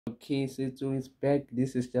Okay, so it's back.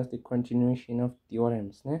 This is just a continuation of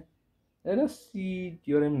theorems. Ne? Let us see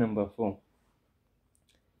theorem number 4.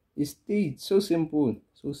 It states, so simple.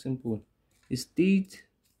 It states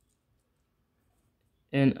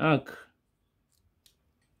an arc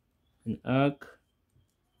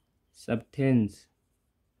subtends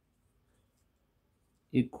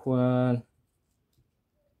equal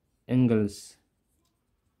angles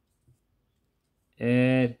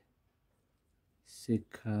at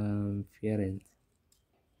circumference.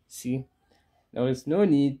 See, there is no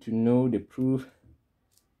need to know the proof,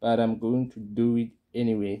 but I'm going to do it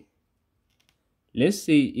anyway. Let's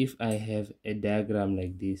say if I have a diagram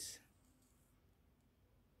like this.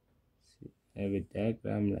 I have a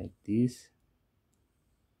diagram like this.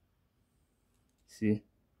 See,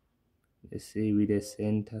 let's say with a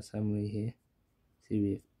center somewhere here. See,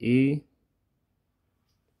 we have A,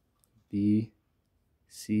 B,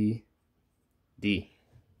 C, D.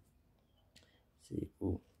 See,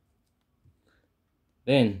 O.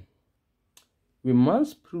 Then we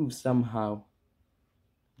must prove somehow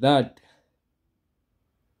that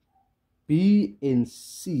B and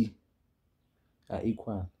C are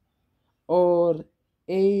equal, or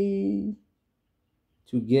A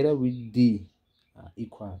together with D are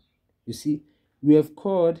equal. You see, we have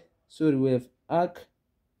arc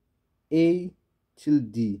A till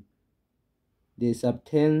D. They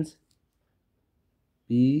subtend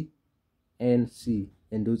B and C,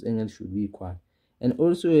 and those angles should be equal. And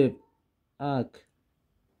also we have arc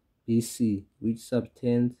BC, which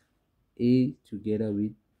subtends A together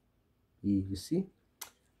with E. You see?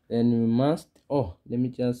 Then we must, let me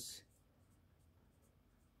just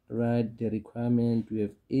write the requirement. We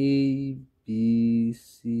have A, B,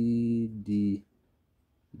 C, D.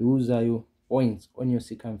 Those are your points on your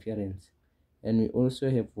circumference. And we also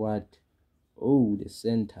have what? O, the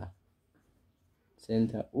center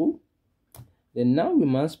O. Then now we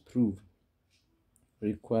must prove,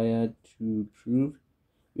 we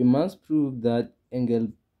must prove that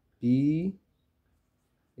angle B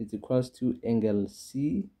is equals to angle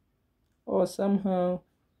C, or somehow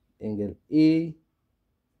angle A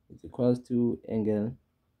is equals to angle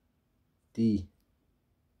D.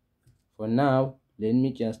 For now, let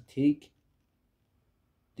me just take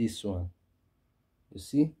this one. You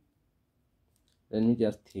see? Let me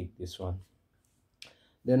just take this one.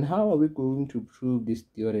 Then how are we going to prove this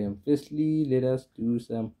theorem? Firstly, let us do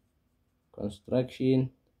some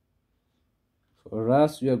construction. For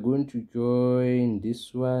us, we are going to join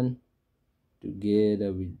this one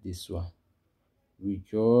together with this one. We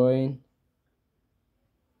join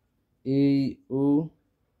AO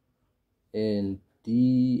and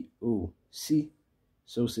DO. See?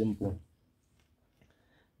 So simple.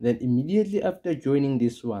 Then immediately after joining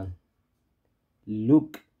this one,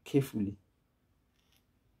 look carefully.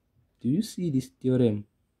 Do you see this theorem?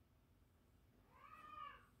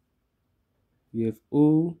 We have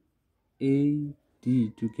O, A,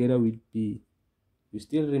 D together with B. You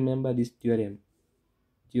still remember this theorem?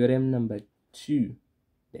 Theorem number 2,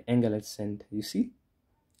 the angle at center. You see?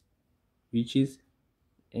 Which is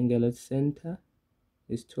angle at center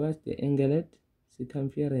is twice the angle at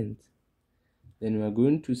circumference. Then we are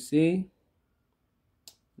going to say,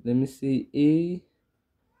 let me say A,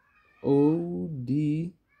 O,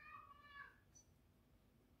 D,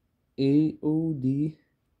 AOD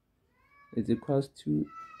is equals to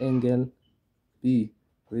angle B,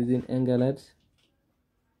 raising angle at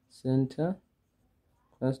center,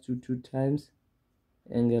 equals to 2 times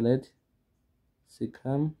angle at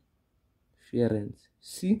circumference.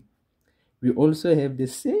 See, we also have the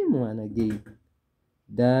same one again,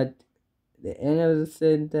 that the angle at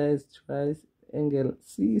center is twice angle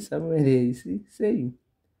C, somewhere there. You see, same.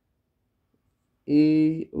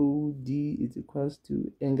 AOD is equals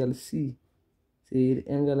to angle C. Say the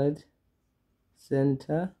angle at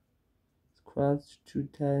center is equals to 2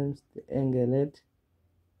 times the angle at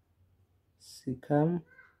circumference.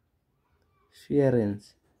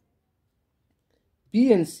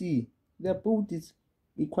 B and C, they're both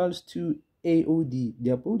equals to AOD. They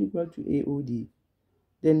are both equal to AOD.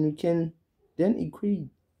 Then we can equate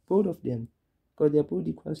both of them because they are both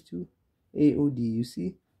equals to AOD. You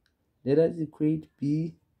see? Let us equate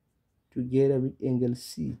B together with angle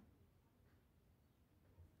C.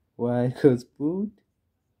 Why? Because both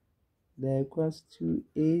they are equals to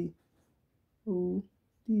AOD.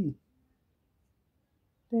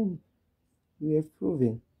 Then we have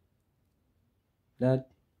proven that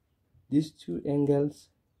these two angles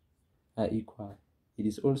are equal. It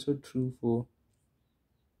is also true for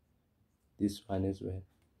this one as well.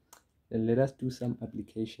 Then let us do some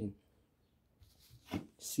application.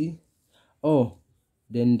 See?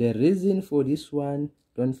 Then the reason for this one,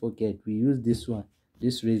 don't forget, we use this one,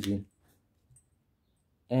 this reason.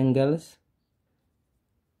 Angles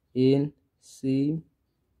in same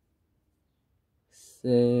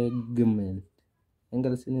segment.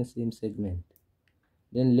 Angles in the same segment.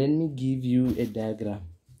 Then let me give you a diagram.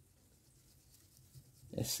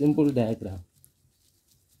 A simple diagram.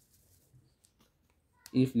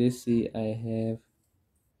 If let's say I have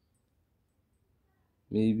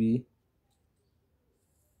maybe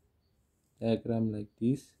diagram like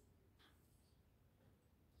this.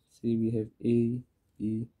 Say we have A,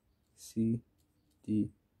 B, C, D.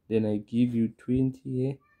 Then I give you 20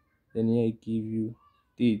 here. Then here I give you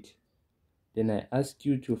 8. Then I ask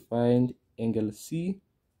you to find angle C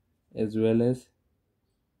as well as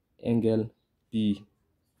angle B.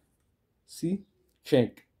 See?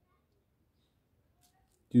 Check.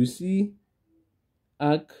 Do you see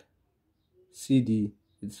arc CD?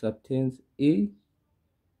 It subtends A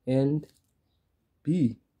and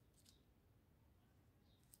B.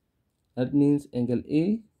 That means angle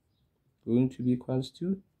A going to be equals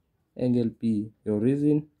to angle B. Your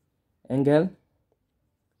reason, angle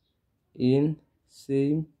in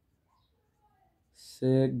same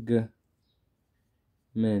segment.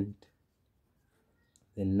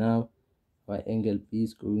 Then now our angle B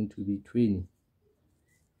is going to be 20.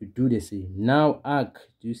 You do the same. Now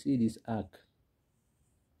arc, do you see this arc?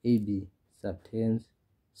 AB subtends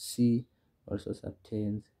C, also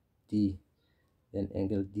subtends D. Then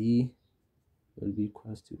angle D will be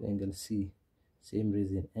equals to angle C. Same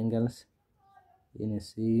reason, angles in the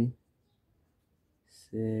same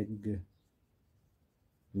segment.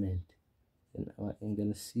 Then our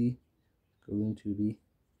angle C is going to be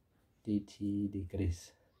 30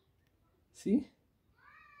 degrees. See?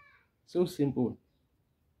 So simple.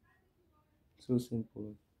 So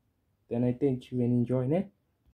simple. Then I thank you and enjoy it.